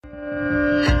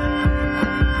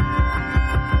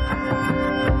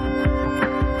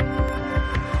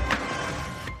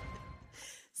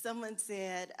someone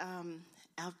said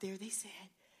out there, they said,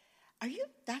 "Are you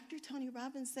Dr. Tony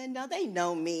Robinson?" No, they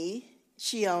know me,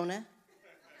 Shiona.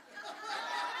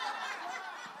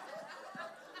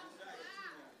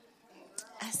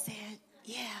 I said,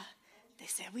 "Yeah." They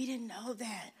said, "We didn't know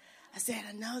that." I said,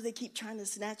 "I know they keep trying to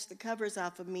snatch the covers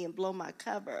off of me and blow my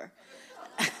cover."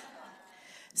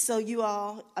 So you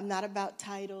all, I'm not about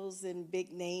titles and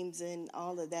big names and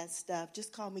all of that stuff.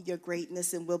 Just call me your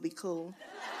greatness and we'll be cool.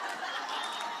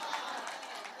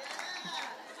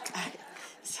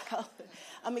 So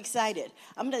I'm excited.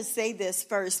 I'm going to say this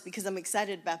first because I'm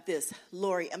excited about this.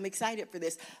 Lori, I'm excited for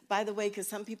this. By the way, because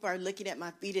some people are looking at my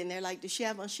feet and they're like, "Does she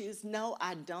have on shoes?" No,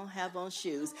 I don't have on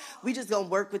shoes. We just going to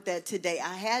work with that today.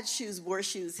 I had wore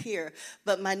shoes here,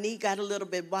 but my knee got a little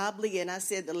bit wobbly, and I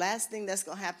said the last thing that's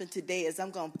going to happen today is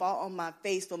I'm going to fall on my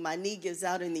face when my knee gives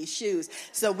out in these shoes.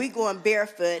 So we going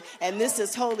barefoot, and this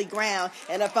is holy ground,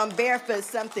 and if I'm barefoot,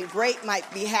 something great might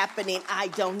be happening. I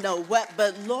don't know what,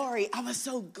 but Lori, I was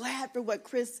so glad for what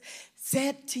Chris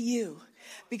said to you,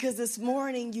 because this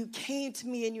morning you came to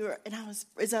me and I was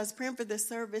praying for the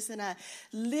service, and I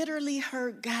literally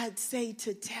heard God say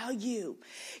to tell you,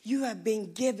 you have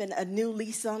been given a new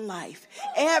lease on life.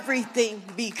 Everything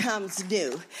becomes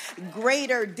new.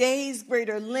 Greater days,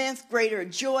 greater length, greater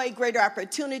joy, greater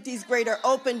opportunities, greater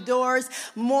open doors,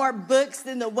 more books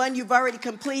than the one you've already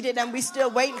completed and we're still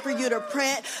waiting for you to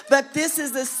print. But this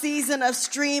is a season of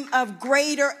stream of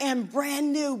greater and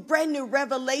brand new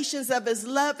revelations of his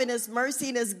love and his mercy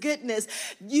and his goodness.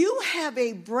 You have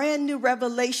a brand new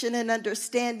revelation and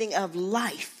understanding of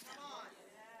life.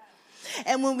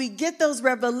 And when we get those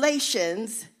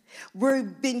revelations,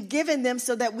 we've been given them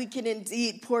so that we can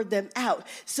indeed pour them out.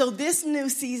 So this new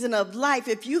season of life,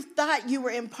 if you thought you were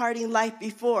imparting life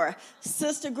before,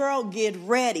 sister girl, get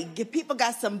ready. People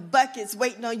got some buckets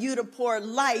waiting on you to pour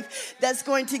life that's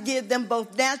going to give them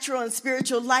both natural and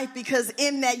spiritual life, because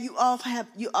in that you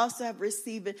also have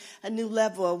received a new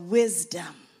level of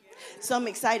wisdom. So I'm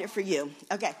excited for you.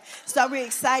 Okay. So are we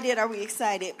excited?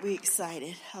 We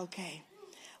excited. Okay.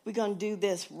 We're going to do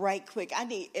this right quick. I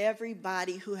need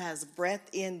everybody who has breath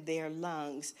in their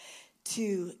lungs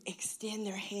to extend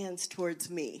their hands towards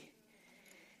me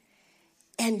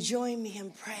and join me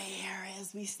in prayer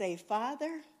as we say,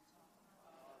 "Father,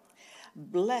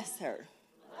 bless her.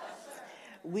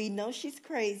 We know she's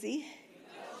crazy,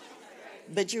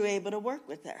 but you're able to work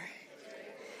with her.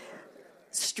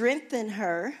 Strengthen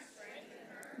her.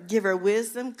 Give her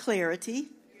wisdom, clarity,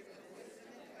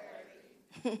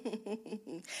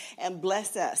 and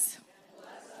bless us."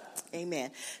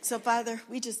 Amen. So, Father,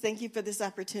 we just thank you for this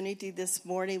opportunity this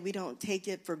morning. We don't take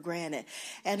it for granted.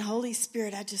 And Holy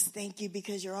Spirit, I just thank you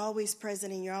because you're always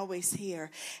present and you're always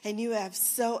here. And you have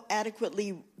so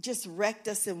adequately just wrecked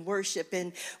us in worship.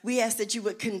 And we ask that you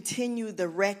would continue the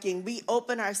wrecking. We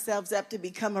open ourselves up to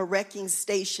become a wrecking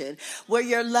station where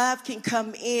your love can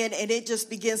come in and it just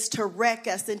begins to wreck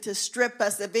us and to strip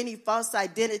us of any false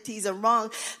identities and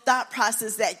wrong thought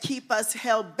process that keep us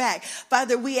held back.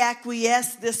 Father, we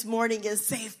acquiesce this morning and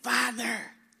say,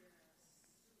 "Father,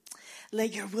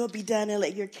 let your will be done and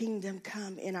let your kingdom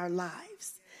come in our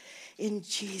lives." In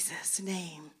Jesus'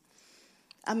 name.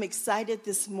 I'm excited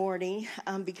this morning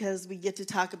because we get to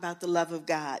talk about the love of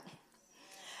God.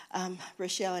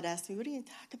 Rochelle had asked me, "What are you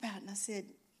talk about?" And I said,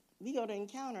 "We go to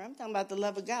Encounter. I'm talking about the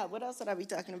love of God. What else would I be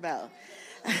talking about?"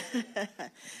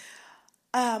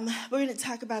 We're going to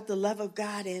talk about the love of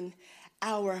God and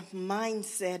our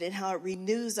mindset and how it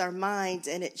renews our minds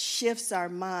and it shifts our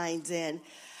minds. And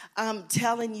I'm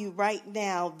telling you right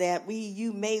now that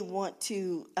you may want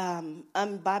to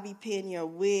unbobby pin your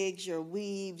wigs, your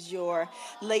weaves,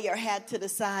 lay your hat to the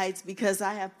sides, because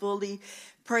I have fully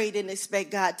prayed and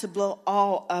expect God to blow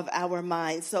all of our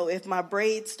minds. So if my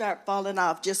braids start falling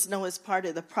off, just know it's part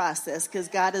of the process, because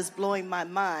God is blowing my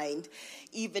mind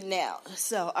even now.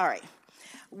 So, all right.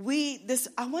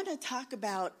 I want to talk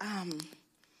about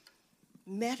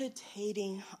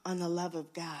meditating on the love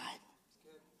of God.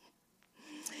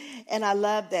 And I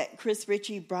love that Chris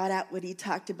Ritchie brought out what he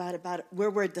talked about where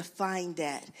we're defined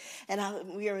at. And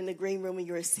we were in the green room and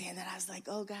you were saying that. I was like,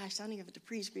 oh, gosh, I don't even have to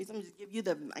preach, Chris. I'm going to give you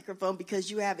the microphone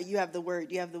because you have it. You have the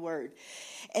word. You have the word.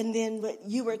 And then what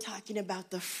you were talking about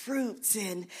the fruits.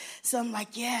 And so I'm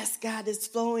like, yes, God is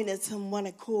flowing us in one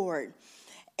accord.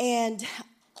 And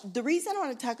the reason I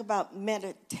want to talk about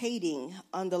meditating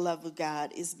on the love of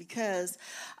God is because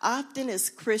often as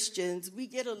Christians, we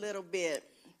get a little bit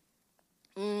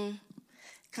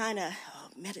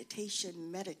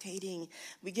meditating.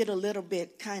 We get a little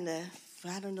bit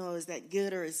I don't know, is that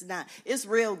good or it's not? It's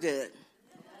real good.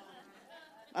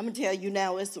 I'm going to tell you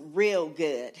now, it's real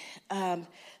good.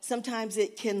 Sometimes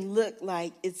it can look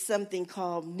like it's something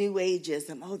called New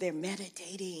Ageism. Oh, they're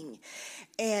meditating.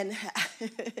 And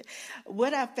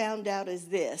what I found out is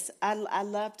this. I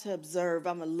love to observe.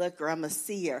 I'm a looker. I'm a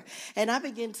seer. And I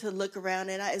begin to look around,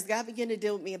 and as God began to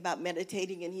deal with me about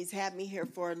meditating, and he's had me here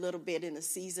for a little bit in a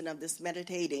season of this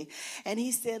meditating, and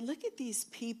he said, look at these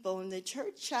people, and the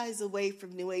church shies away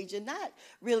from New Age, and not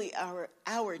really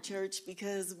our church,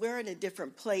 because we're in a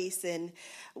different place, and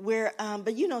we're,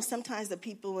 but you know, sometimes the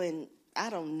people in, I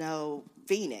don't know,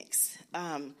 Phoenix,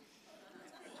 them.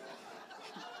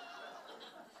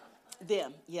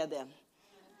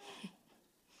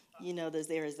 You know, those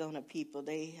Arizona people,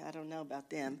 I don't know about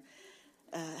them.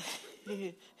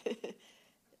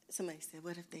 Somebody said,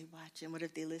 what if they watch and what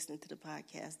if they listen to the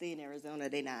podcast? They in Arizona,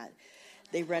 they not.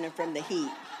 They running from the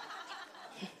heat.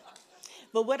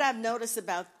 But what I've noticed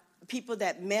about people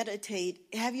that meditate,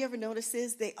 have you ever noticed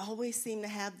this? They always seem to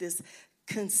have this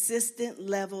consistent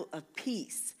level of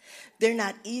peace. They're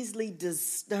not easily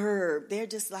disturbed. They're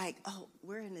just like, oh,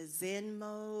 we're in a Zen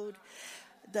mode.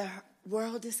 The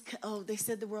world is, they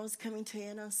said the world's coming to an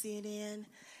end on CNN.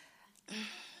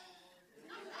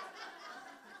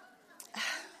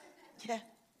 Yeah.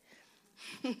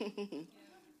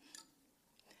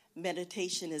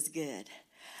 Meditation is good.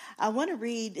 I want to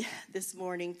read this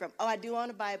morning from, I do own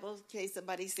a Bible, in case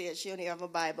somebody said she only have a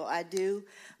Bible. I do,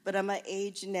 but I'm at an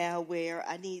age now where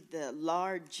I need the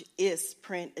largest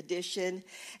print edition.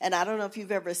 And I don't know if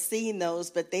you've ever seen those,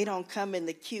 but they don't come in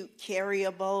the cute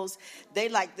carryables. They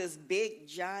like this big,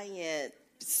 giant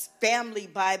family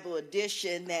Bible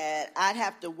edition that I'd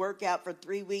have to work out for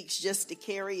 3 weeks just to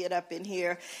carry it up in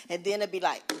here. And then it'd be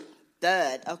like,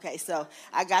 thud. Okay, so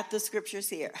I got the scriptures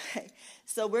here.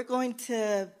 So we're going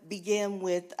to begin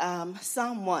with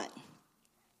Psalm 1.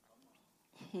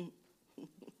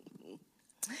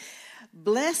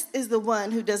 Blessed is the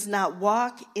one who does not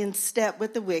walk in step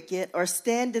with the wicked, or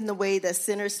stand in the way that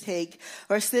sinners take,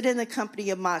 or sit in the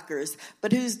company of mockers,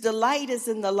 but whose delight is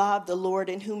in the law of the Lord,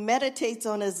 and who meditates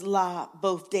on his law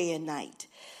both day and night.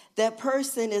 That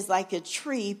person is like a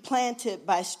tree planted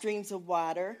by streams of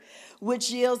water, which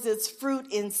yields its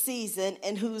fruit in season,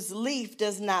 and whose leaf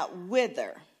does not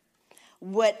wither.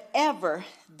 Whatever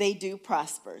they do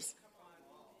prospers.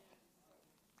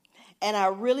 And I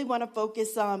really want to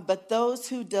focus on, but those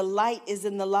who delight is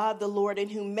in the law of the Lord, and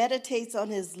who meditates on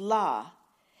his law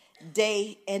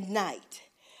day and night.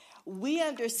 We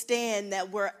understand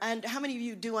that we're under, how many of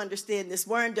you do understand this?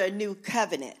 We're under a new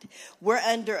covenant. We're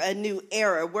under a new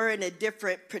era. We're in a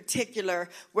different particular,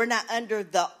 we're not under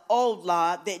the old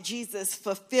law that Jesus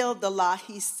fulfilled the law.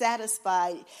 He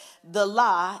satisfied the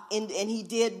law, and he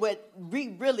did what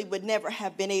we really would never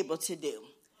have been able to do.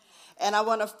 And I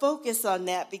want to focus on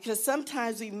that because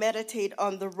sometimes we meditate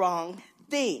on the wrong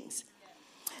things.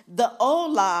 The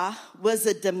old law was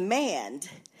a demand.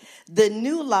 The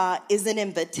new law is an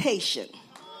invitation.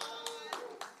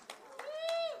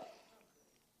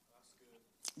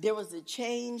 There was a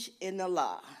change in the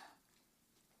law.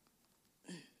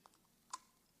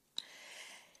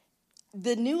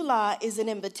 The new law is an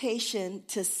invitation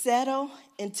to settle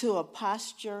into a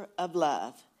posture of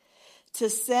love, to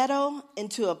settle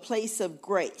into a place of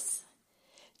grace,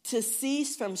 to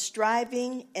cease from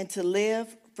striving and to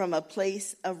live from a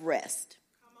place of rest.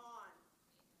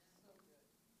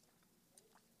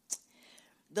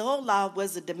 The old law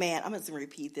was a demand. I'm going to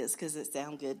repeat this because it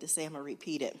sounds good to say. I'm going to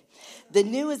repeat it. The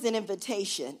new is an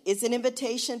invitation. It's an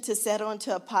invitation to settle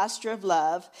into a posture of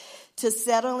love, to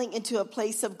settling into a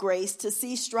place of grace, to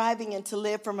cease striving and to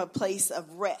live from a place of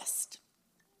rest.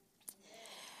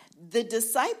 The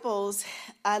disciples,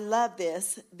 I love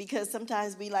this because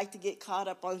sometimes we like to get caught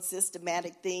up on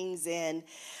systematic things, and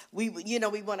we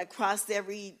want to cross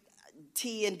every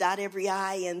T and dot every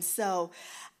I. And so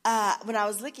when I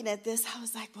was looking at this, I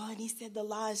was like, well, and he said the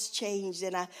law has changed,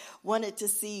 and I wanted to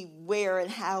see where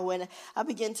and how. And I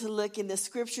began to look, and the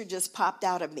scripture just popped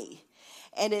out of me.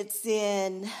 And it's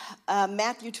in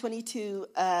Matthew 22,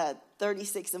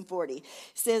 36 and 40. It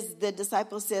says, the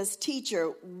disciple says,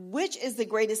 teacher, which is the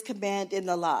greatest command in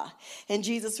the law? And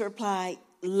Jesus replied,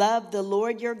 love the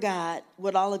Lord your God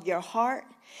with all of your heart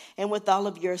and with all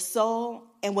of your soul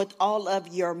and with all of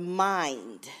your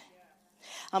mind.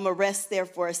 I'm going to rest there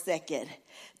for a second.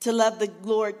 To love the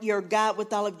Lord your God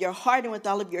with all of your heart and with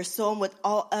all of your soul and with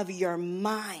all of your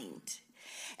mind.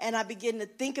 And I began to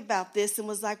think about this and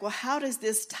was like, well, how does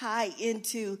this tie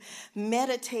into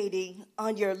meditating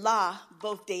on your law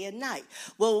both day and night?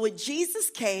 Well, when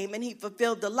Jesus came and he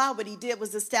fulfilled the law, what he did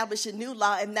was establish a new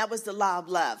law, and that was the law of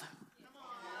love.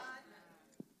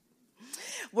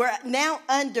 We're now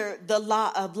under the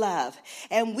law of love.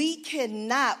 And we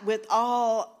cannot, with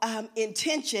all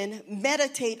intention,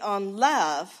 meditate on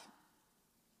love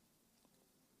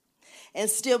and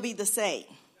still be the same.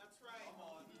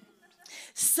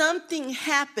 Something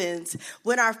happens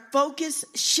when our focus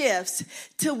shifts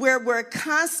to where we're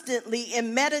constantly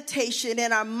in meditation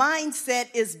and our mindset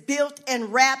is built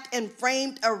and wrapped and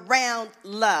framed around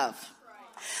love.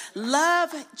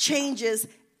 Love changes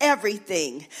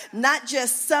everything, not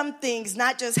just some things,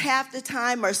 not just half the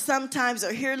time or sometimes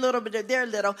or here a little bit or there a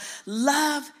little.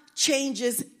 Love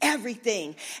changes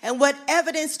everything. And what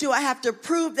evidence do I have to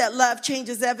prove that love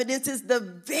changes evidence is the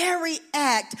very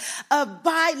act of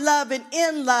by love and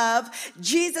in love.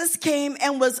 Jesus came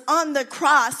and was on the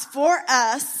cross for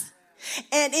us.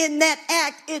 And in that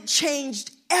act, it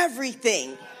changed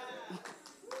everything.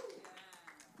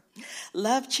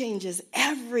 Love changes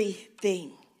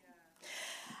everything.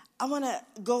 I want to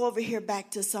go over here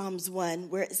back to Psalms 1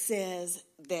 where it says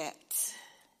that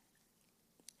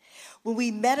when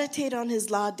we meditate on his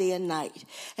law day and night,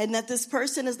 and that this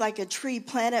person is like a tree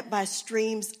planted by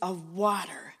streams of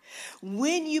water.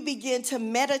 When you begin to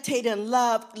meditate in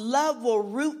love, love will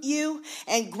root you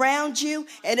and ground you,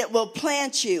 and it will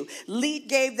plant you. Lee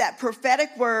gave that prophetic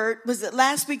word, was it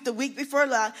last week, the week before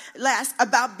last,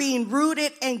 about being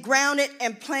rooted and grounded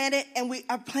and planted, and we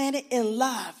are planted in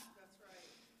love,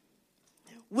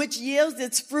 which yields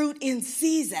its fruit in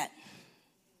season.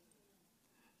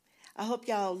 I hope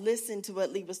y'all listened to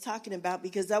what Lee was talking about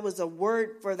because that was a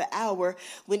word for the hour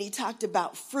when he talked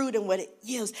about fruit and what it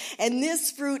yields. And this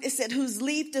fruit, it said, whose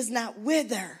leaf does not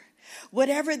wither.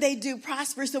 Whatever they do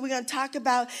prospers. So we're going to talk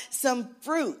about some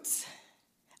fruits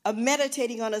of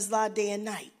meditating on his law day and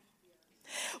night.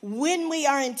 When we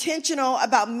are intentional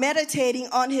about meditating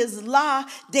on his law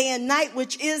day and night,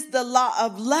 which is the law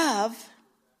of love,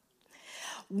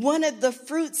 one of the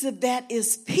fruits of that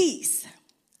is peace.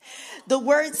 The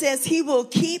word says he will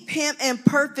keep him in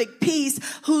perfect peace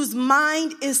whose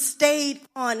mind is stayed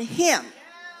on him.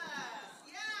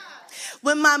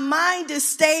 When my mind is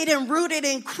stayed and rooted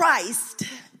in Christ,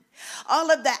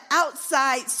 all of the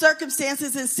outside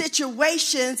circumstances and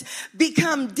situations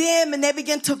become dim and they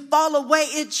begin to fall away.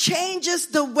 It changes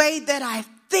the way that I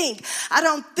think. I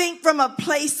don't think from a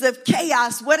place of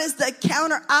chaos. What is the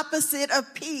counter opposite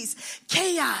of peace?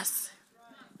 Chaos.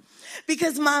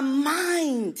 Because my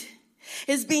mind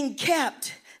is being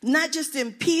kept not just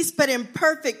in peace, but in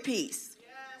perfect peace.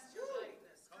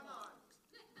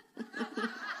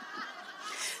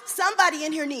 Somebody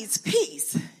in here needs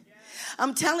peace.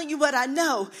 I'm telling you what I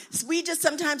know. We just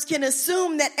sometimes can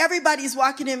assume that everybody's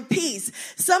walking in peace.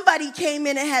 Somebody came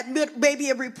in and had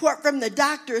maybe a report from the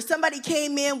doctor. Somebody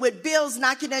came in with bills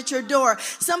knocking at your door.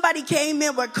 Somebody came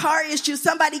in with car issues.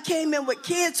 Somebody came in with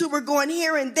kids who were going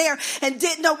here and there and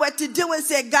didn't know what to do and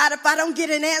said, God, if I don't get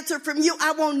an answer from you,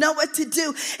 I won't know what to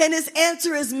do. And his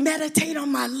answer is meditate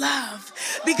on my love,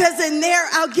 because in there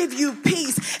I'll give you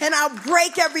peace and I'll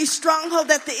break every stronghold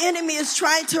that the enemy is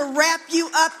trying to wrap you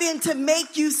up in to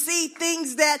make you see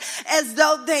things that as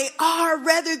though they are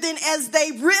rather than as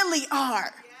they really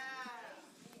are.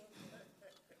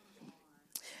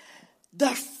 The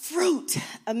fruit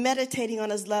of meditating on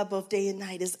his love both day and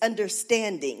night is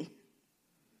understanding.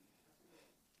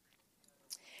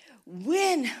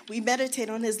 When we meditate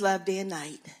on his love day and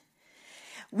night,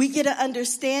 we get an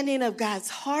understanding of God's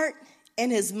heart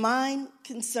and his mind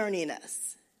concerning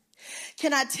us.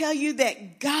 Can I tell you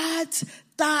that God's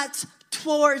thoughts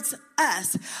towards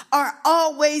us are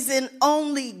always and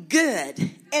only good,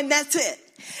 and that's it.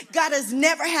 God has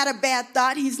never had a bad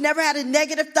thought. He's never had a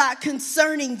negative thought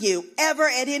concerning you ever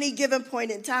at any given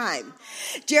point in time.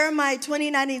 Jeremiah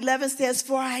 29:11 says,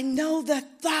 for I know the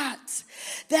thoughts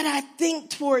that I think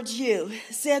towards you,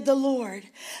 said the Lord,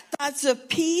 thoughts of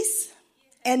peace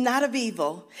and not of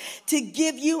evil, to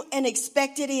give you an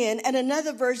expected end. And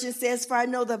another version says, for I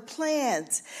know the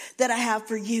plans that I have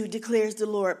for you, declares the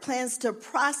Lord. Plans to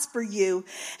prosper you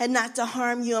and not to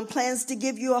harm you, and plans to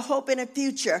give you a hope and a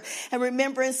future. And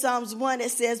remember in Psalms 1, it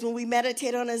says when we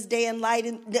meditate on his day and light,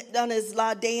 on his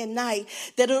law day and night,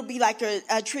 that it'll be like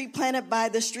a tree planted by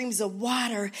the streams of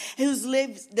water, whose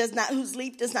leaf does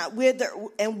not wither,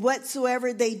 and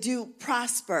whatsoever they do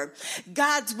prosper.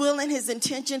 God's will and his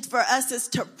intentions for us is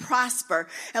to prosper.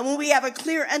 And when we have a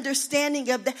clear understanding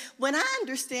of that, when I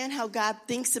understand how God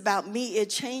thinks about me, it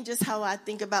changes how I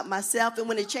think about myself. And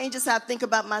when it changes how I think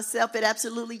about myself, it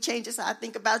absolutely changes how I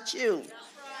think about you.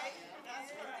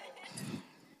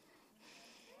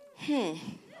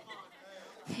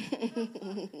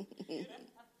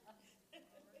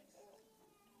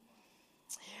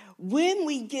 when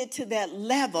we get to that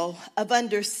level of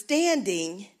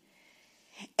understanding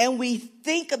and we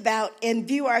think about and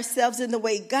view ourselves in the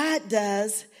way God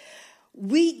does,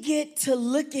 we get to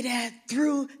look at it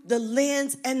through the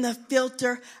lens and the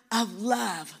filter of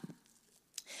love.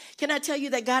 Can I tell you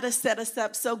that God has set us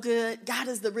up so good? God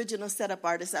is the original setup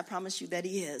artist. I promise you that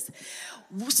he is.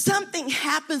 Something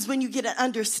happens when you get an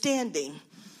understanding.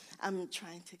 I'm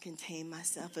trying to contain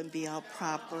myself and be all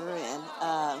proper.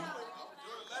 And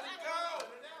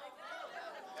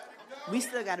we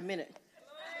still got a minute.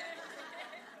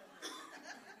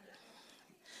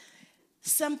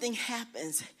 Something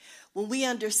happens when we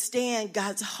understand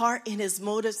God's heart and his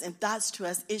motives and thoughts to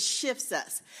us. It shifts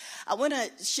us. I want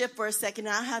to shift for a second.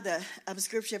 I don't have the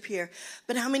scripture up here,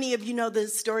 but how many of you know the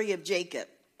story of Jacob?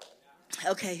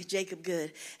 Okay, Jacob,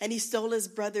 good. And he stole his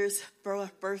brother's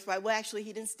birthright. Well, actually,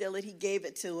 he didn't steal it. He gave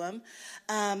it to him.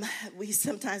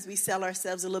 Sometimes we sell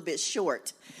ourselves a little bit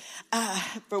short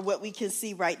for what we can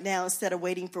see right now instead of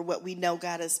waiting for what we know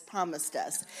God has promised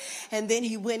us. And then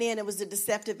he went in. It was a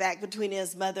deceptive act between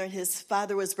his mother and his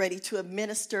father was ready to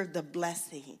administer the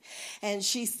blessing. And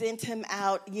she sent him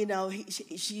out,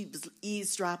 she was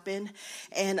eavesdropping,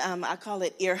 and I call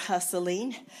it ear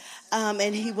hustling.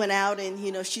 And he went out and,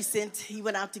 he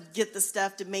went out to get the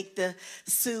stuff to make the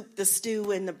soup, the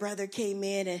stew, and the brother came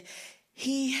in and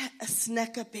he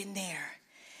snuck up in there.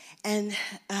 And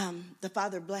the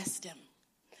father blessed him.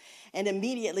 And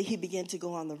immediately he began to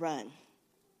go on the run.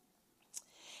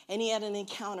 And he had an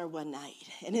encounter one night.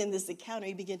 And in this encounter,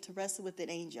 he began to wrestle with an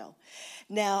angel.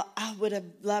 Now, I would have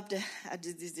loved to,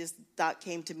 this thought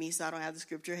came to me, so I don't have the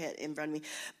scripture in front of me.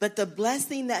 But the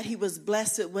blessing that he was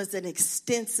blessed with was an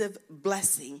extensive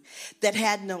blessing that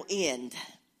had no end.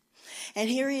 And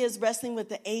here he is wrestling with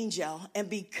the angel. And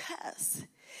because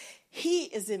he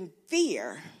is in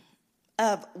fear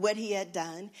of what he had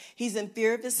done, he's in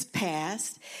fear of his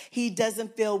past. He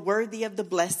doesn't feel worthy of the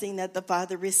blessing that the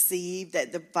father received,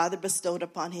 that the father bestowed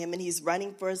upon him. And he's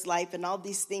running for his life and all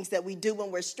these things that we do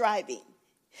when we're striving.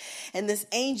 And this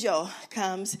angel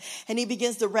comes and he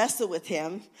begins to wrestle with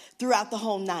him throughout the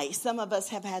whole night. Some of us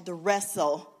have had to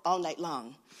wrestle all night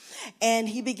long. And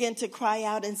he began to cry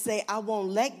out and say, I won't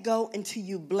let go until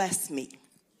you bless me.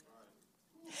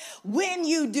 When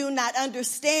you do not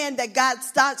understand that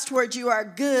God's thoughts towards you are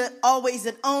good, always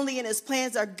and only, and his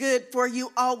plans are good for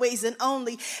you, always and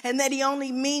only, and that he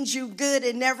only means you good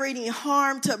and never any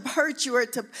harm to hurt you or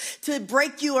to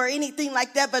break you or anything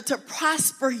like that, but to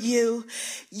prosper you,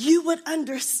 you would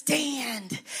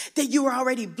understand that you were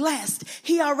already blessed.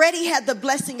 He already had the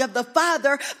blessing of the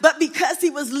Father, but because he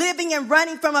was living and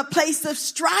running from a place of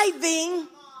striving,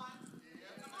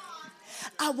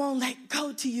 I won't let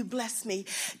go till you bless me.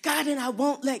 God, and I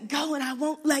won't let go, and I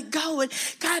won't let go. And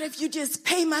God, if you just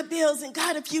pay my bills, and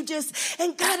God, if you just,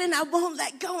 and God, and I won't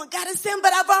let go. And God is saying,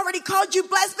 but I've already called you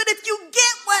blessed. But if you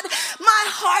get what my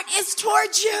heart is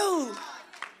towards you,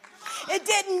 it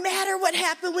didn't matter what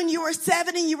happened when you were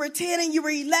 7 and you were 10 and you were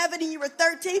 11 and you were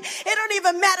 13. It don't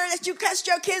even matter that you cussed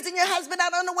your kids and your husband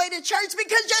out on the way to church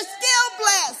because you're still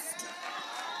blessed.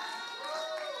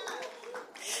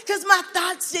 Because my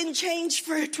thoughts didn't change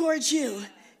towards you.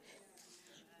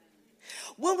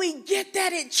 When we get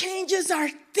that, it changes our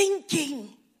thinking.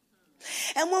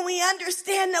 And when we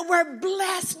understand that we're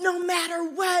blessed no matter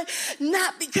what,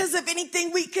 not because of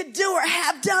anything we could do or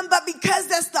have done, but because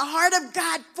that's the heart of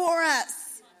God for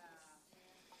us,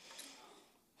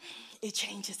 it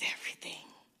changes everything.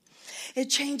 It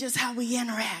changes how we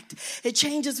interact. It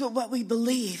changes with what we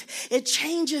believe. It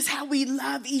changes how we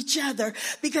love each other,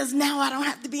 because now I don't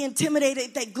have to be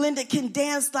intimidated that Glenda can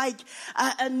dance like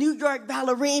a New York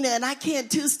ballerina and I can't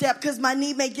two-step because my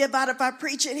knee may give out if I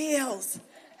preach in heels.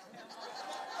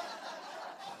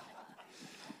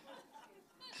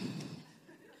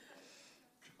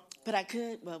 But I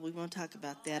could. Well, we won't talk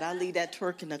about that. I'll leave that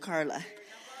twerking to Carla.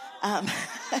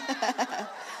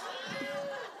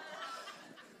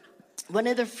 One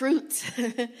of the fruits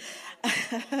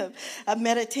of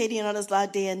meditating on this law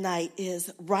day and night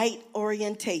is right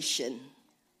orientation.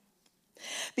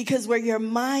 Because where your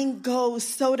mind goes,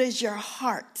 so does your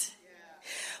heart.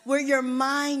 Where your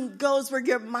mind goes, where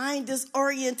your mind is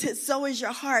oriented, so is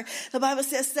your heart. The Bible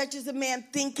says, such as a man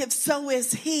thinketh, so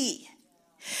is he.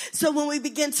 So when we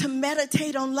begin to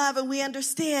meditate on love and we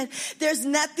understand there's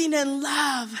nothing in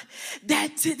love,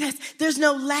 there's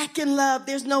no lack in love,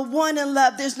 there's no want in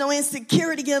love, there's no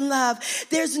insecurity in love,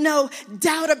 there's no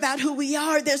doubt about who we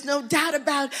are, there's no doubt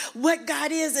about what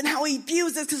God is and how he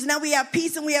views us, because now we have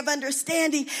peace and we have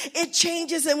understanding. It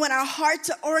changes, and when our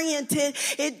hearts are oriented,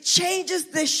 it changes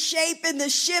the shape and the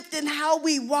shift in how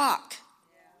we walk.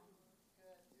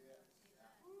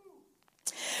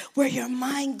 Where your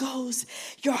mind goes,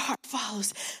 your heart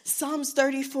follows. Psalms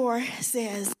 34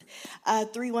 says,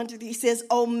 3:1-3 says,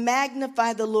 "Oh,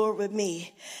 magnify the Lord with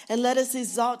me, and let us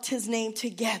exalt his name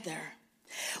together."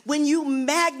 When you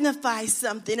magnify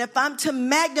something, if I'm to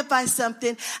magnify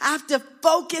something, I have to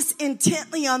focus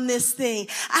intently on this thing.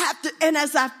 And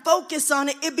as I focus on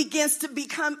it, it begins to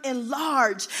become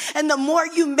enlarged. And the more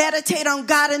you meditate on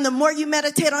God and the more you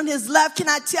meditate on his love, can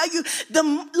I tell you, the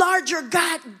larger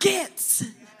God gets,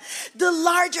 the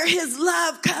larger his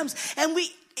love comes. And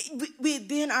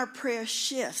then our prayer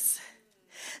shifts.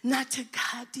 Not to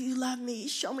God, do you love me?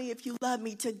 Show me if you love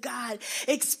me. To God,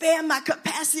 expand my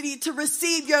capacity to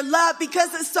receive your love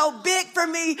because it's so big for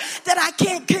me that I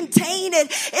can't contain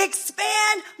it.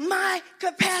 Expand my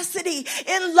capacity.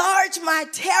 Enlarge my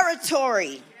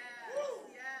territory.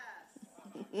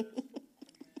 Yes.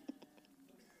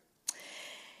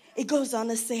 It goes on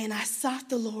to say, "And I sought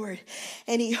the Lord,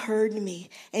 and he heard me,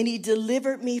 and he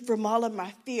delivered me from all of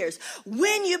my fears."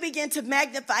 When you begin to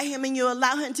magnify him and you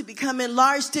allow him to become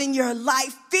enlarged in your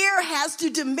life, fear has to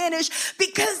diminish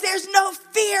because there's no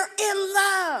fear in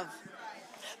love.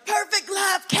 Perfect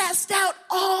love casts out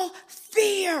all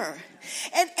fear.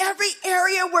 And every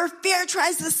area where fear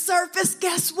tries to surface,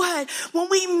 guess what? When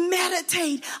we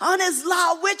meditate on his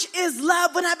law, which is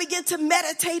love, when I begin to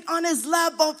meditate on his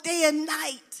love both day and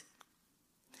night,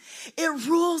 it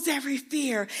rules every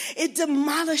fear. It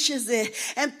demolishes it.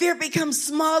 And fear becomes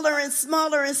smaller and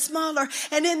smaller and smaller.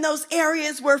 And in those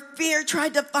areas where fear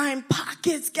tried to find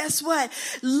pockets, guess what?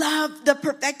 Love, the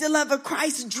perfected love of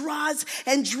Christ, draws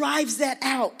and drives that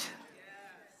out.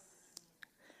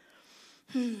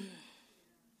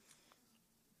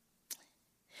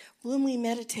 When we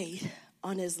meditate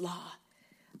on his law,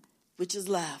 which is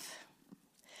love,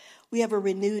 we have a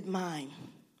renewed mind.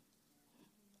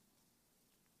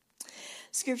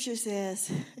 Scripture says,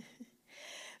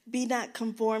 "Be not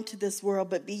conformed to this world,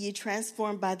 but be ye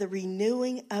transformed by the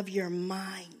renewing of your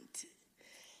mind."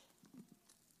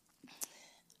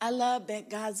 I love that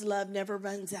God's love never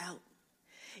runs out.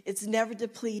 It's never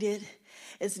depleted.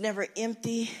 It's never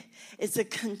empty. It's a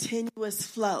continuous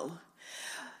flow.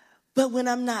 But when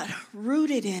I'm not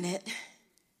rooted in it,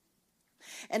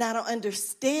 and I don't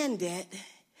understand it,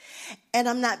 and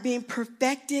I'm not being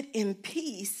perfected in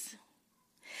peace,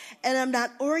 and I'm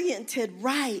not oriented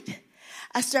right,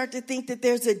 I start to think that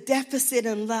there's a deficit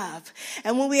in love.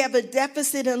 And when we have a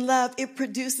deficit in love, it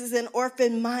produces an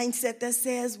orphan mindset that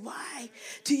says, "Why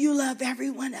do you love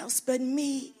everyone else but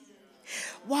me?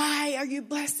 Why are you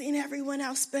blessing everyone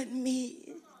else but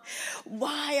me?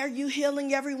 Why are you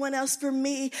healing everyone else for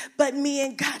me but me?"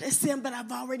 And God is saying, "But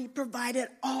I've already provided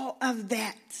all of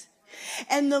that."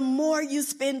 And the more you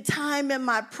spend time in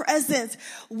my presence,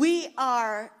 we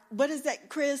are, what is that,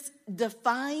 Chris?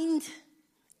 Defined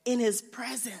in his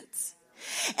presence.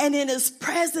 And in his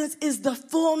presence is the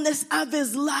fullness of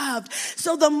his love.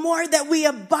 So the more that we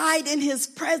abide in his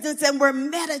presence and we're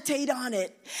meditate on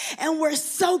it and we're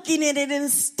soaking in it and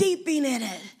steeping in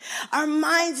it, our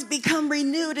minds become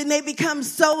renewed and they become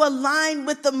so aligned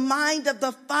with the mind of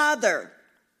the Father.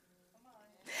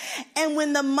 And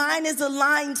when the mind is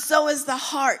aligned, so is the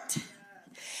heart.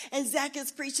 And Zach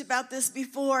has preached about this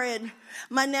before, and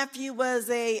my nephew was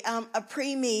a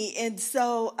preemie, and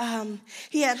so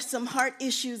he had some heart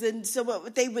issues, and so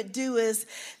what they would do is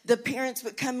the parents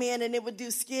would come in and it would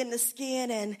do skin to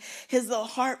skin, and his little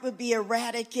heart would be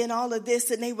erratic and all of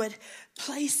this, and they would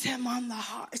place him on the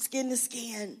heart, skin to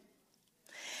skin.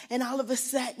 And all of a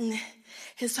sudden,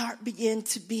 his heart began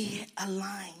to be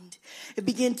aligned. It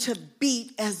began to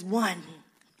beat as one.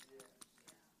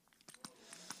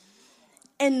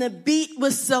 And the beat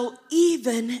was so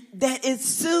even that it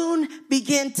soon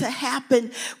began to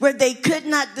happen where they could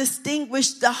not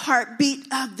distinguish the heartbeat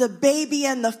of the baby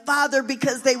and the father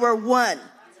because they were one.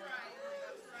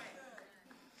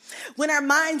 When our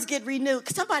minds get renewed,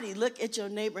 somebody look at your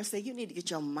neighbor and say, "You need to get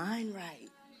your mind right."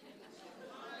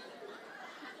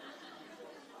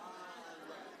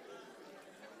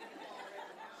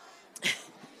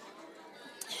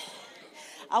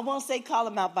 I won't say call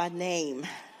them out by name.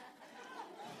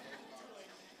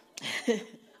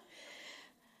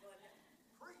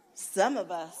 Some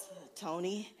of us,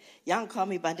 Tony, y'all can call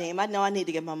me by name. I know I need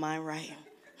to get my mind right.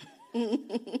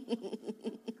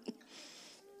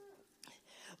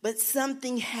 But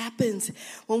something happens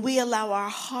when we allow our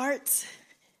hearts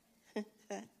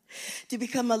to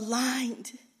become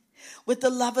aligned with the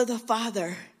love of the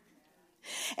Father.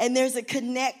 And there's a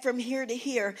connect from here to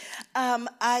here.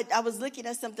 I was looking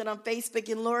at something on Facebook,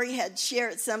 and Lori had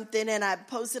shared something, and I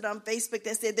posted on Facebook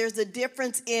that said there's a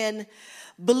difference in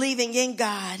believing in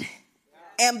God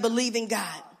and believing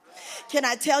God. Can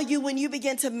I tell you, when you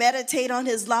begin to meditate on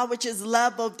his law, which is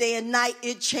love both day and night,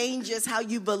 it changes how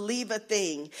you believe a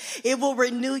thing. It will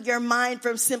renew your mind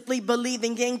from simply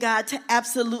believing in God to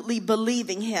absolutely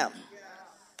believing him.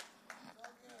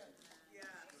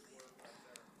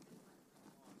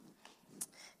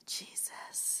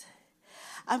 Jesus.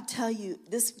 I'm telling you,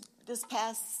 this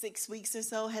past 6 weeks or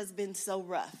so has been so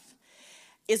rough.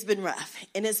 It's been rough,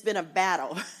 and it's been a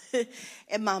battle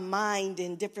in my mind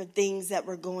and different things that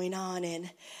were going on,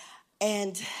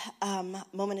 and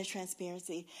moment of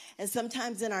transparency. And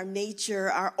sometimes in our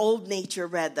nature, our old nature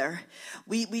rather,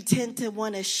 we tend to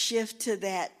want to shift to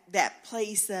that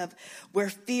place of where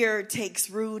fear takes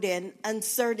root and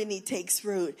uncertainty takes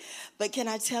root. But can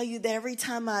I tell you that every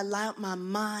time I allow my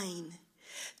mind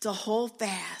to hold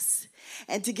fast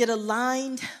and to get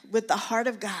aligned with the heart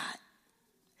of God,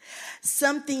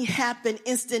 something happened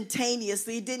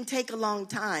instantaneously. It didn't take a long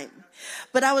time,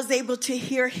 but I was able to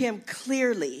hear him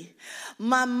clearly.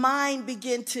 My mind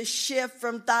began to shift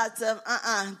from thoughts of,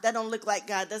 that don't look like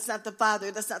God. That's not the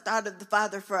Father. That's not the heart of the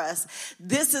Father for us.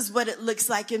 This is what it looks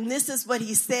like, and this is what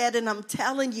he said. And I'm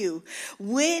telling you,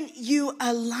 when you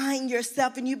align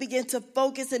yourself and you begin to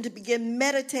focus and to begin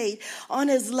meditate on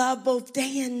his love both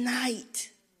day and night.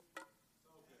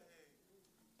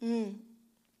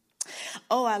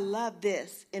 Oh, I love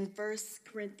this. In 1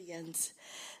 Corinthians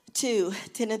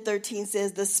 2:10-13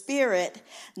 says, the Spirit,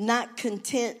 not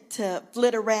content to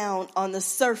flit around on the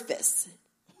surface,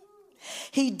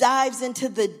 he dives into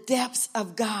the depths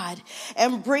of God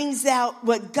and brings out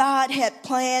what God had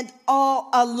planned all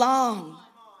along.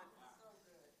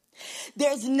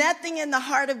 There's nothing in the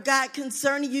heart of God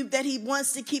concerning you that he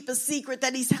wants to keep a secret,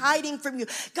 that he's hiding from you.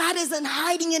 God isn't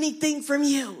hiding anything from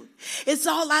you. It's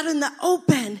all out in the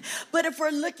open. But if we're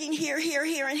looking here,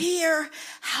 and here,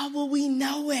 how will we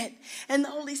know it? And the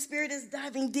Holy Spirit is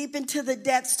diving deep into the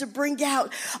depths to bring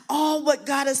out all what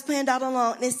God has planned out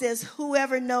along. And it says,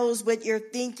 whoever knows what you're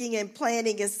thinking and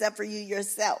planning except for you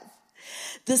yourself.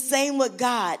 The same with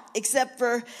God, except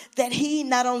for that he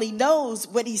not only knows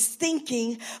what he's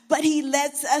thinking, but he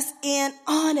lets us in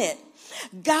on it.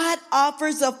 God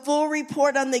offers a full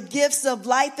report on the gifts of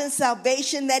life and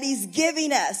salvation that he's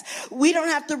giving us. We don't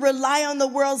have to rely on the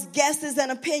world's guesses and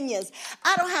opinions.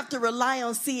 I don't have to rely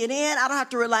on CNN. I don't have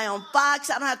to rely on Fox.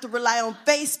 I don't have to rely on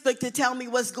Facebook to tell me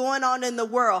what's going on in the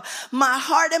world. My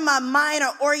heart and my mind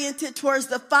are oriented towards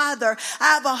the Father.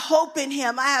 I have a hope in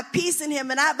him. I have peace in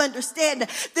him, and I have understanding.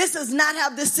 This is not how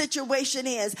this situation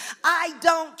is. I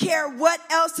don't care what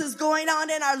else is going on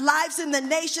in our lives, in the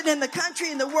nation, in the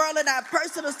country, in the world, in our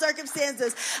personal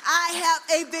circumstances. I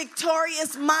have a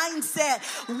victorious mindset.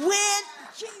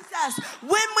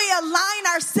 When we align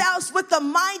ourselves with the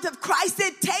mind of Christ,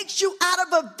 it takes you out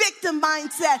of a victim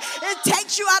mindset. It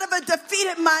takes you out of a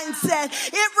defeated mindset.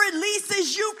 It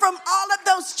releases you from all of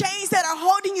those chains that are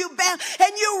holding you bound,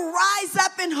 and you rise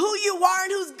up in who you are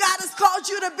and who God has called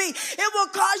you to be. It will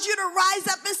cause you to rise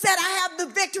up and say, I have the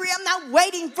victory. I'm not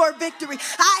waiting for victory.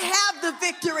 I have the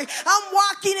victory. I'm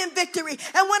walking in victory.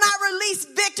 And when I release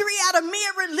victory out of me,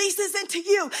 it releases into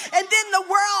you. And then the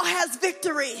world has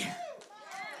victory.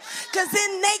 Because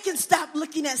then they can stop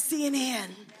looking at CNN.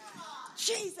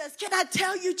 Jesus, can I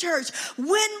tell you, church,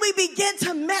 when we begin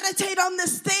to meditate on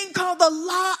this thing called the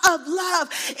law of love,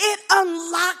 it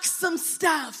unlocks some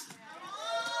stuff.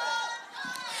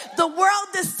 The world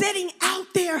is sitting out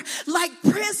there like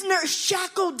prisoners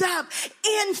shackled up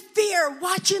in fear,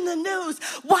 watching the news,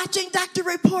 watching doctor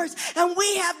reports, and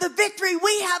we have the victory.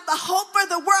 We have the hope for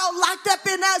the world locked up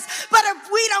in us. But if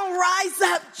we don't rise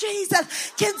up,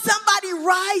 Jesus, can somebody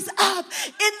rise up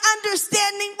in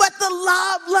understanding what the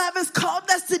law of love has called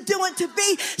us to do and to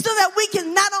be, so that we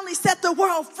can not only set the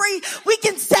world free, we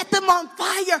can set them on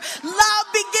fire. Love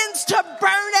begins to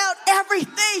burn out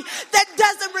everything that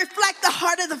doesn't reflect the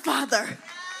heart of the Father.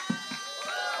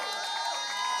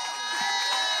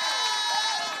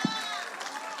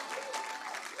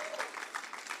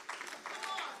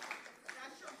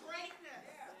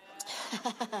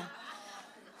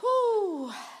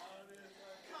 Whew.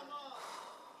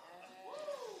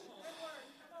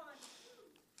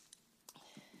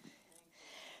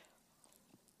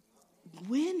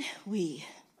 When we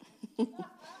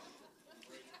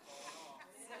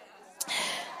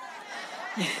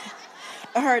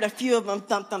I heard a few of them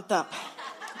thump, thump, thump.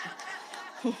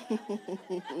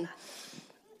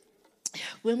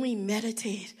 When we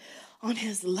meditate on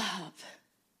his love,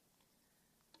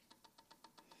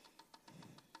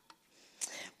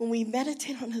 when we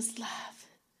meditate on his love,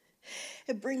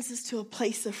 it brings us to a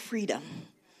place of freedom.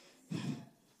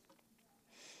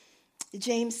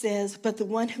 James says, but the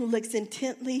one who looks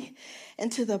intently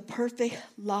into the perfect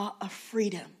law of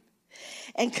freedom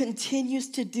and continues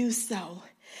to do so,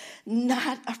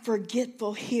 not a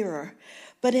forgetful hearer,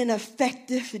 but an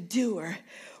effective doer,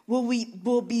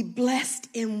 will be blessed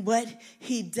in what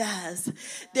he does.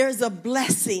 There's a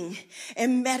blessing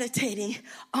in meditating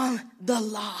on the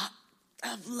law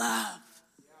of love.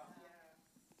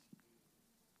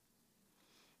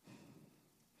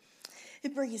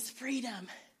 It brings freedom,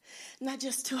 not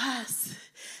just to us,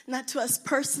 not to us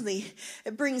personally.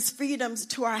 It brings freedoms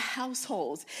to our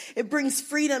households. It brings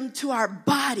freedom to our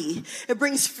body. It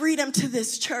brings freedom to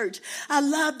this church. I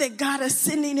love that God is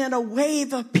sending in a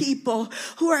wave of people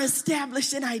who are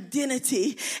established in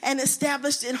identity and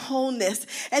established in wholeness.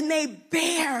 And they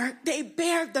bear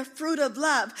the fruit of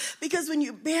love. Because when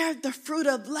you bear the fruit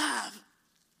of love,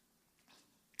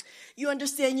 you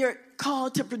understand you're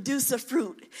called to produce a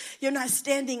fruit. You're not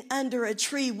standing under a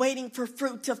tree waiting for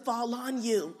fruit to fall on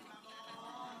you.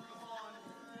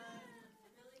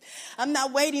 I'm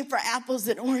not waiting for apples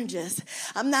and oranges.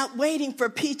 I'm not waiting for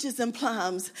peaches and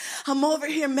plums. I'm over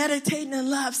here meditating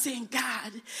in love, saying,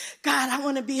 God, I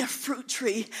want to be a fruit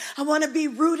tree. I want to be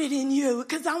rooted in you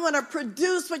because I want to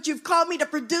produce what you've called me to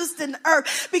produce in the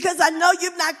earth, because I know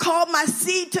you've not called my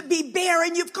seed to be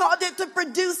barren. You've called it to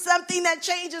produce something that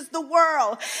changes the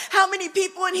world. How many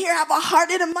people in here have a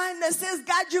heart and a mind that says,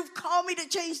 God, you've called me to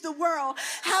change the world.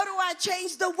 How do I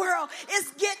change the world? It's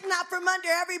getting out from under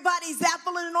everybody's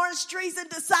apple and orange trees and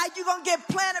decide you're going to get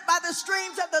planted by the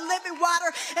streams of the living water,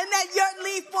 and that your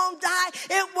leaf won't die,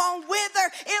 it won't wither,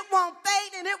 it won't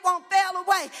fade, and it won't fail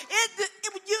away.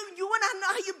 You want to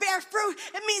know how you bear fruit?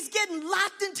 It means getting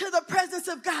locked into the presence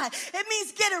of God. It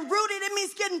means getting rooted. It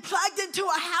means getting plugged into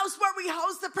a house where we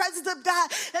host the presence of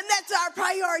God, and that's our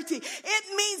priority. It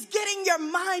means getting your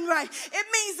mind right. It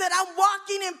means that I'm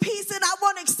walking in peace and I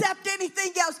won't accept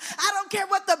anything else. I don't care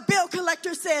what the bill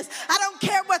collector says. I don't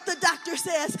care what the doctor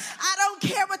says. I don't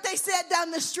care what they said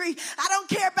down the street. I don't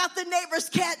care about the neighbor's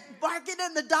cat barking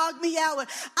and the dog meowing.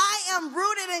 I am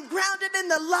rooted and grounded in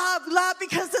the law of love,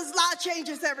 because this law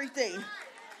changes everything.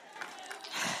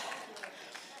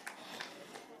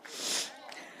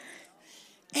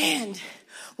 And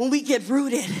when we get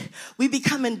rooted, we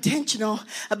become intentional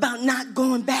about not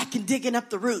going back and digging up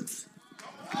the roots.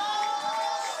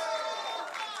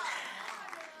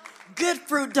 Good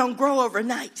fruit don't grow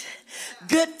overnight.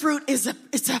 Good fruit it's a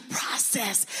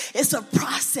process. It's a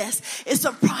process. It's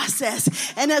a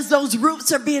process. And as those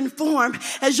roots are being formed,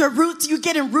 as you're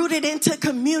getting rooted into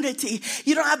community.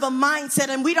 You don't have a mindset,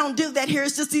 and we don't do that here.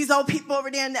 It's just these old people over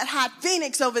there in that hot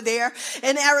Phoenix over there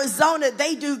in Arizona.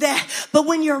 They do that. But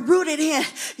when you're rooted in,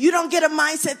 you don't get a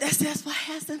mindset that says, why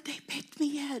hasn't they picked me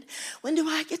yet? When do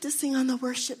I get to sing on the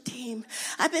worship team?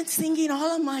 I've been singing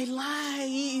all of my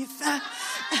life.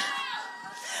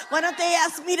 Why don't they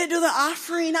ask me to do the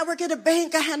offering? I work at a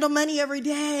bank. I handle money every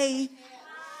day.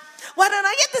 Why don't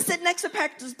I get to sit next to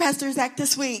Pastor Zach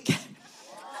this week?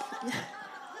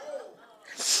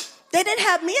 They didn't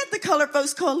have me at the Colored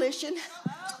Folks Coalition.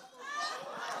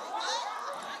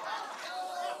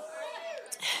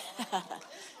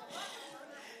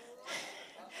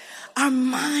 Our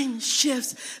mind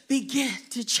shifts begin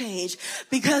to change,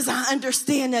 because I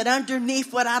understand that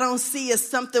underneath what I don't see is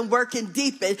something working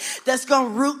deep that's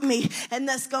going to root me and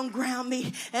that's going to ground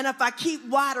me. And if I keep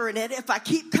watering it, if I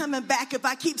keep coming back, if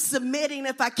I keep submitting,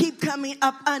 if I keep coming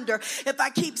up under, if I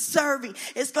keep serving,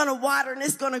 it's going to water and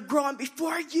it's going to grow. And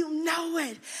before you know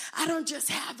it, I don't just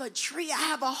have a tree, I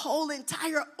have a whole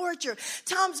entire orchard.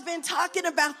 Tom's been talking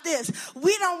about this.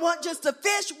 We don't want just a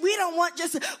fish. We want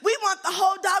the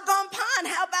whole doggone pond.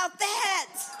 How about that?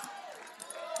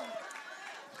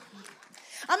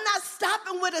 I'm not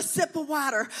stopping with a sip of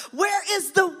water. Where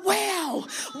is the well?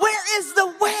 Where is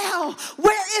the well?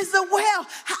 Where is the well?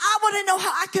 I want to know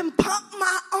how I can pump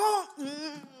my own.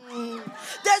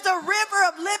 There's a river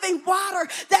of living water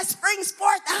that springs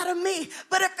forth out of me.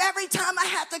 But if every time I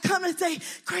have to come and say,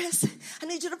 Chris, I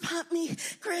need you to pump me.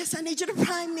 Chris, I need you to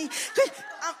prime me.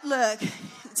 Look,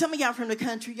 some of y'all from the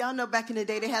country, y'all know back in the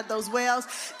day they had those wells.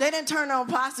 They didn't turn on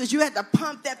faucets. You had to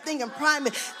pump that thing and prime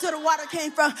it till the water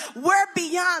came from. We're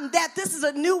beyond that. This is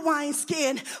a new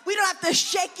wineskin. We don't have to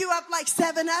shake you up like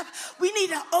 7-Up. We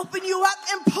need to open you up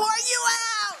and pour you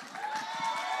out.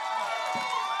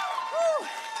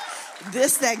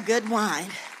 This, that good wine.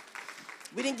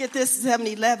 We didn't get this at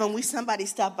 7-Eleven. Somebody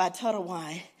stopped by Total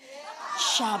Wine.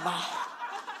 Shaba.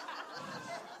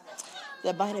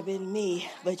 That might have been me,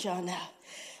 but y'all know.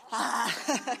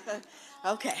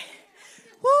 Okay.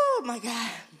 Woo, my God.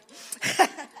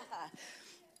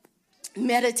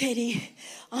 meditating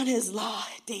on his law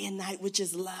day and night, which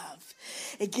is love.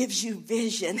 It gives you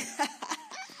vision.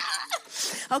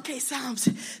 Okay, Psalms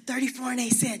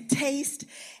 34:8 said, taste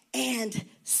and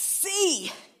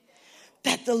see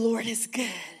that the Lord is good.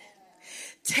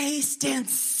 Taste and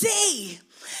see.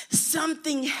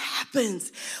 Something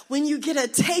happens when you get a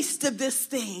taste of this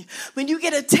thing. When you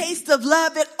get a taste of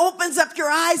love, it opens up your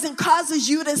eyes and causes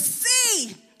you to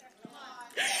see.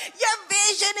 Your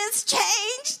vision is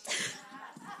changed.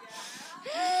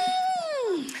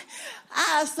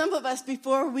 Some of us,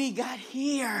 before we got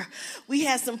here, we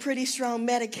had some pretty strong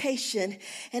medication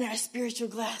in our spiritual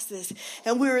glasses,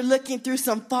 and we were looking through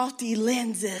some faulty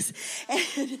lenses.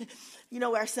 And you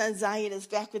know, our son Zion is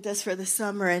back with us for the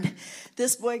summer, and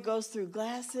this boy goes through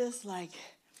glasses like,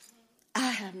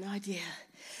 I have no idea.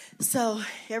 So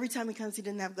every time he comes, he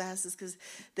didn't have glasses because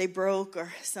they broke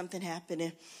or something happened.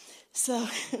 And so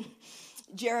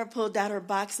Jared pulled out her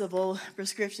box of old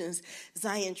prescriptions.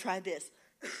 Zion, try this.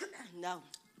 No.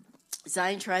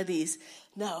 Zion, try these.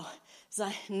 No.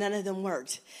 Zion, none of them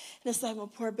worked. And it's like, my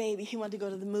poor baby, he wanted to go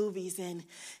to the movies. And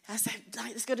I said,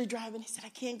 let's go to drive-in. He said, I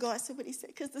can't go. I said, what? He said,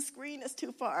 because the screen is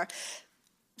too far.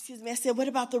 Excuse me. I said, what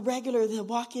about the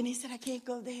walk-in? He said, I can't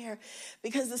go there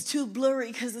because it's too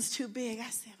blurry, because it's too big. I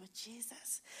said, well,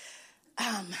 Jesus.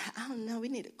 I don't know. We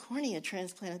need a cornea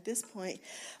transplant at this point.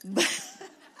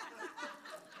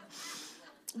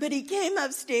 But he came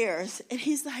upstairs, and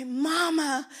he's like,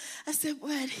 Mama. I said,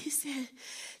 what? He said,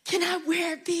 can I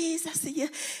wear these? I said, yeah.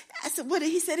 I said, what?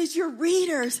 He said, it's your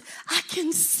readers. I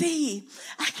can see.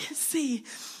 I can see.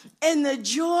 And the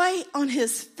joy on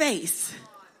his face.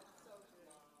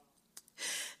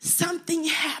 Something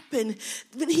happened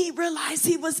when he realized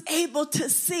he was able to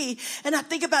see. And I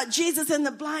think about Jesus and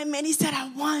the blind man. He said, I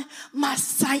want my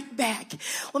sight back.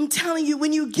 I'm telling you,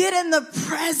 when you get in the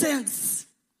presence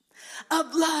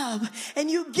of love and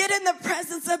you get in the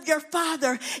presence of your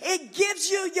Father, it gives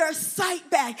you your sight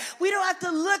back. We don't have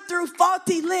to look through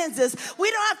faulty lenses. We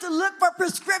don't have to look for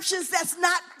prescriptions that's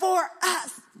not for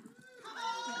us.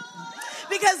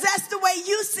 Because that's the way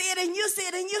you see it, and you see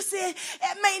it, and you see it.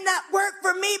 It may not work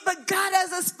for me, but God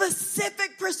has a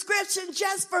specific prescription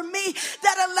just for me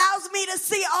that allows me to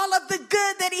see all of the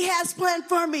good that he has planned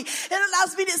for me. It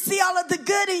allows me to see all of the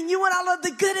good in you and all of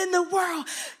the good in the world.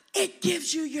 It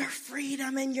gives you your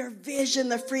freedom and your vision,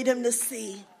 the freedom to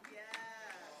see.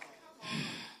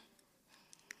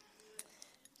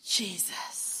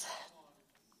 Jesus.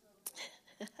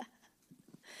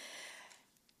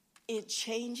 It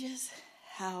changes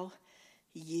how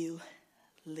you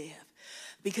live,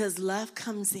 because love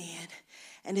comes in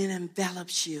and it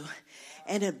envelops you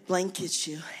and it blankets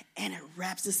you and it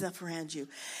wraps itself around you.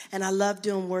 And I love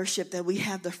doing worship, that we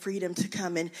have the freedom to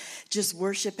come and just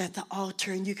worship at the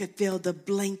altar, and you could feel the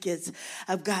blankets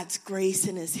of God's grace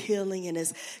and his healing and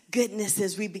his goodness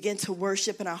as we begin to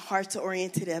worship and our hearts are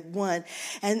oriented at one.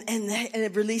 And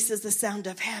it releases the sound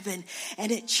of heaven,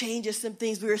 and it changes some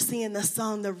things. We were singing the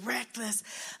song, The Reckless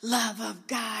Love of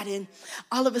God. And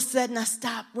all of a sudden I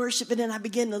stopped worshiping and I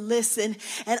began to listen.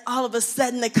 And all of a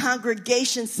sudden the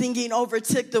congregation singing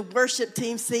overtook the worship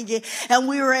team singing. And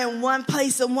we were in one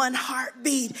place and one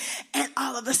heartbeat. And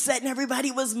all of a sudden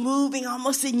everybody was moving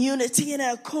almost in unity and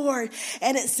accord.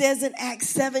 And it says in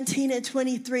Acts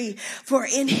 17:23, for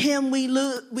in him we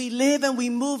live and we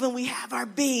move and we have our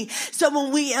being. So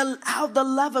when we allow the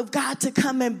love of God to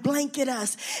come and blanket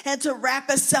us and to wrap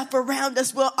itself around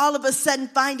us, we're all of a sudden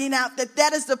finding out that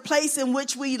that is the place in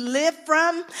which we live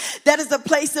from. That is the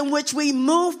place in which we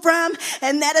move from.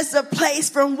 And that is the place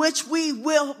from which we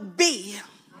will be.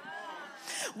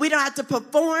 We don't have to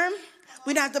perform.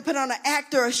 We don't have to put on an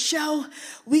act or a show.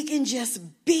 We can just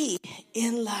be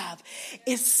in love.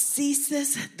 It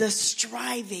ceases the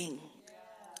striving.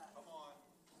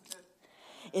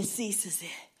 It ceases it.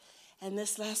 And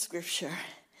this last scripture,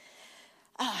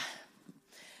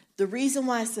 the reason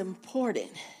why it's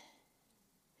important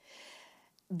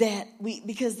that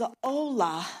because the old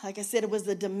law, like I said, it was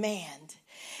a demand.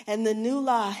 And the new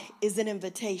law is an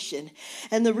invitation.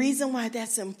 And the reason why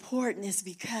that's important is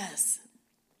because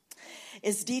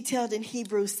it's detailed in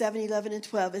Hebrews 7:11 and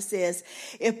 12. It says,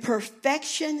 if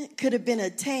perfection could have been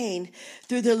attained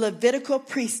through the Levitical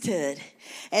priesthood,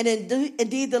 and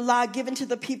indeed the law given to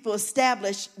the people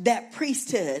established that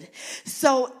priesthood.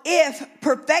 So if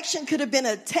perfection could have been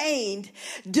attained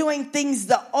doing things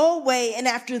the old way and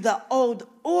after the old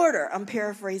order, I'm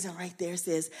paraphrasing right there, it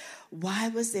says, why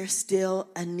was there still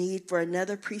a need for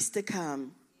another priest to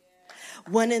come?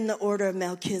 One in the order of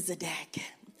Melchizedek.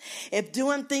 If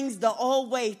doing things the old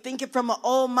way, thinking from an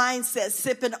old mindset,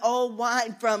 sipping old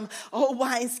wine from old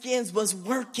wineskins was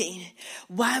working,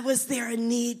 why was there a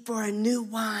need for a new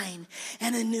wine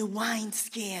and a new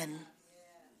wineskin?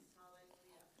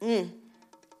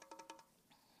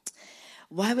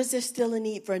 Why was there still a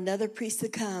need for another priest to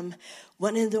come,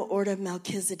 one in the order of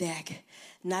Melchizedek,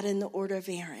 not in the order of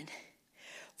Aaron?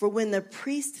 For when the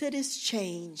priesthood is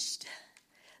changed,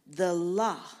 the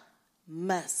law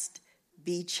must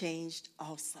be changed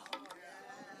also.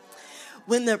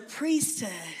 When the priesthood,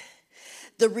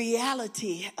 the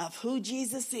reality of who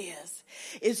Jesus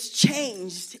is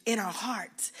changed in our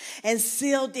hearts and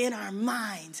sealed in our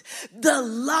minds, the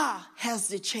law has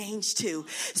to change too.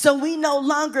 So we no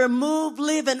longer move,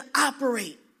 live, and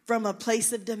operate from a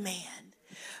place of demand,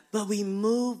 but we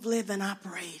move, live, and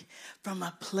operate from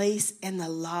a place in the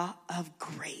law of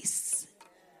grace.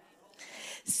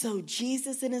 So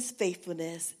Jesus in his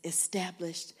faithfulness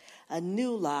established a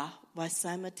new law while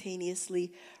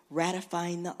simultaneously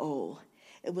ratifying the old.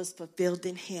 It was fulfilled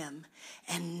in him.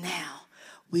 And now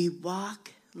we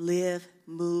walk, live,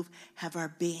 move, have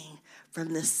our being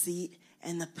from the seat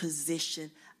and the position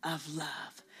of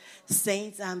love.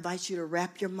 Saints, I invite you to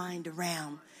wrap your mind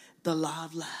around the law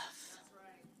of love.